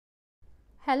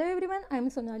Hello everyone, I am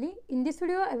Sonali. In this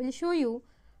video, I will show you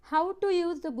how to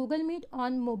use the Google Meet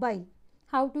on mobile,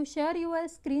 how to share your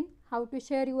screen, how to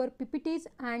share your PPTs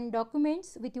and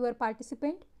documents with your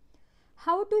participant,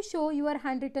 how to show your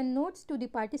handwritten notes to the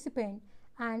participant,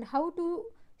 and how to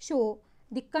show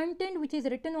the content which is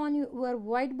written on your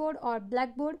whiteboard or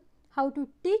blackboard, how to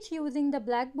teach using the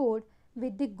blackboard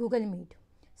with the Google Meet.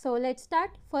 So let's start.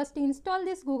 First install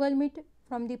this Google Meet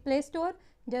from the Play Store.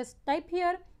 Just type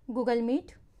here Google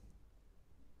Meet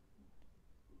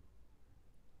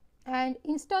and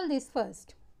install this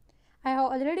first. I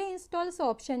have already installed, so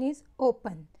option is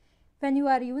open. When you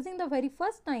are using the very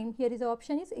first time, here is the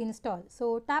option is install.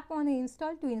 So tap on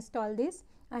install to install this.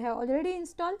 I have already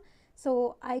installed,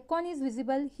 so icon is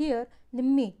visible here, the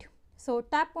Meet. So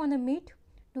tap on the Meet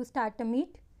to start the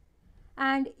Meet,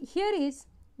 and here is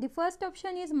the first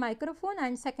option is microphone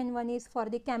and second one is for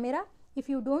the camera. If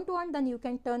you don't want, then you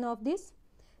can turn off this.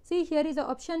 See, here is the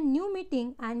option new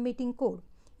meeting and meeting code.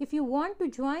 If you want to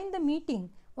join the meeting,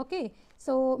 okay,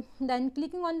 so then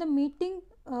clicking on the meeting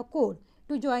code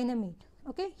to join a meet.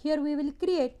 Okay, here we will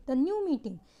create the new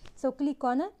meeting. So click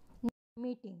on a new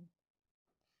meeting.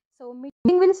 So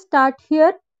meeting will start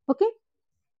here. Okay,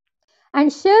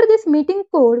 and share this meeting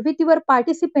code with your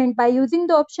participant by using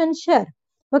the option share.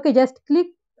 Okay, just click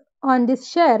on this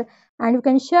share and you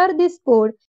can share this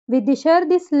code with the share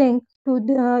this link to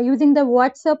the, using the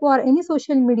WhatsApp or any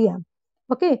social media.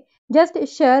 Okay, just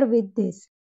share with this.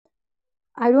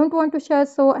 I don't want to share,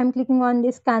 so I'm clicking on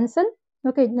this cancel.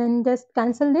 Okay, then just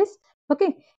cancel this.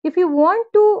 Okay, if you want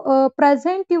to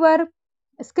present your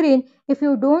screen, if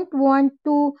you don't want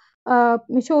to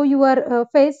show your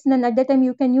face, then at that time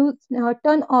you can use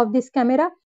turn off this camera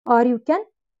or you can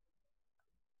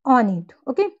on it.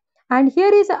 Okay, and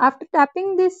here is after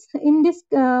tapping this in this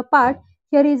part,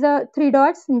 here is a three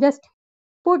dots. Just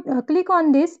click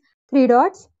on this three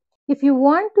dots. If you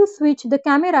want to switch the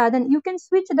camera, then you can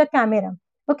switch the camera.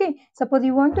 Okay, suppose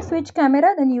you want to switch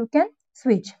camera, then you can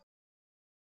switch.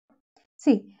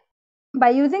 See,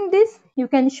 by using this you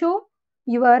can show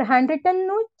your handwritten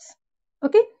notes.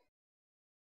 Okay,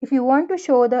 if you want to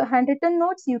show the handwritten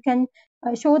notes, you can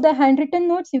show the handwritten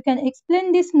notes. You can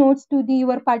explain these notes to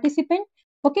your participant.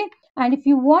 Okay, and if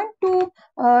you want to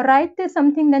write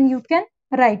something, then you can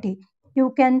write it.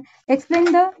 You can explain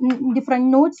the different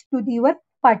notes to your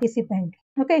participant.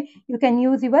 Okay, you can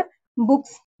use your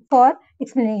books for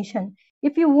explanation.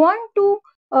 If you want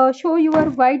to show your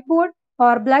whiteboard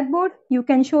or blackboard, you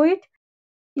can show it.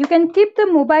 You can keep the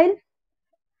mobile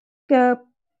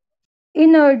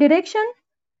in a direction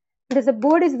because the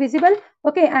board is visible.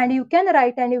 Okay, and you can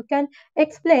write and you can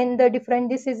explain the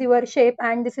different, this is your shape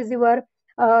and this is your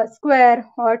square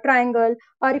or triangle,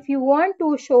 or if you want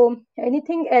to show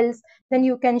anything else, then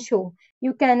you can show.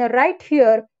 You can write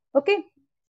here. Okay,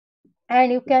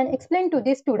 and you can explain to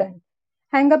the student.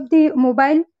 Hang up the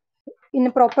mobile in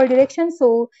a proper direction,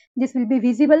 so this will be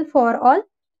visible for all.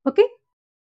 Okay,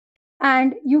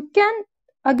 and you can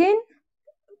again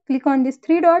click on this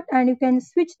three dot and you can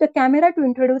switch the camera to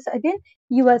introduce again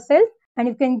yourself, and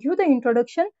you can give the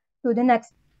introduction to the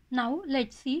next. Now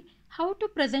let's see how to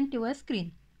present your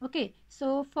screen. Okay,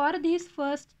 so for this,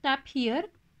 first tap here.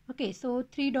 Okay, so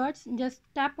three dots, just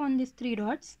tap on these three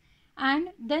dots and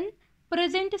then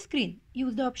present screen.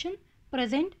 Use the option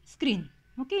present screen.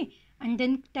 Okay, and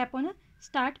then tap on a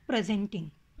start presenting.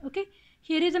 Okay,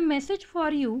 here is a message for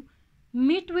you.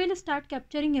 Meet will start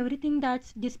capturing everything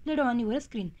that's displayed on your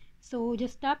screen. So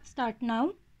just tap start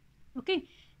now. Okay,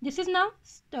 this is now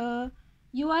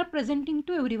you are presenting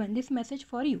to everyone this message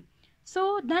for you.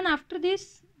 So then after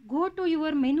this, go to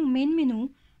your main menu,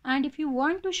 and if you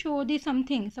want to show the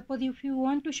something, suppose if you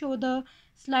want to show the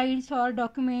slides or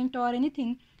document or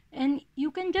anything, and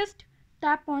you can just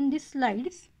tap on this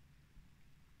slides.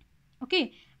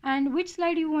 Okay, and which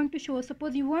slide you want to show,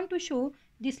 suppose you want to show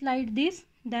this slide this,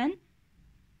 then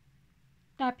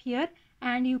tap here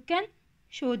and you can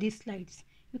show these slides.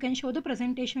 You can show the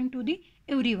presentation to the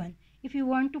everyone. If you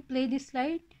want to play this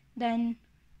slide, then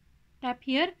tap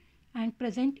here and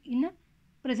present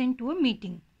to a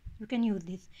meeting. You can use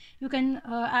this. You can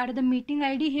add the meeting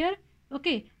ID here.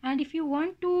 Okay, and if you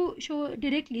want to show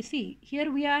directly, see here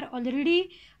we are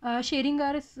already sharing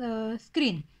our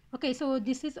screen. Okay, so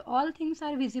this is all things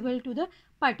are visible to the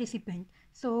participant.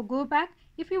 So go back.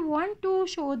 If you want to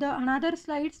show the another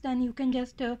slides, then you can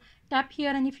just tap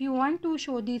here, and if you want to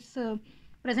show this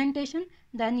presentation,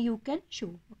 then you can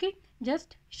show. Okay,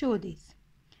 just show this.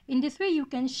 In this way you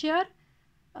can share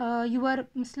your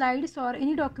slides or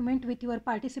any document with your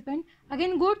participant.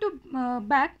 Again go to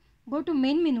back, go to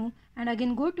main menu and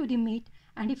again go to the meet,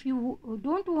 and if you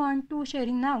don't want to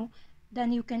sharing now,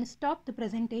 then you can stop the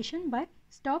presentation by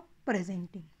stop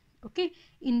presenting. Okay,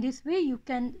 in this way you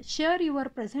can share your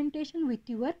presentation with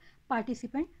your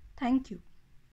participant. Thank you.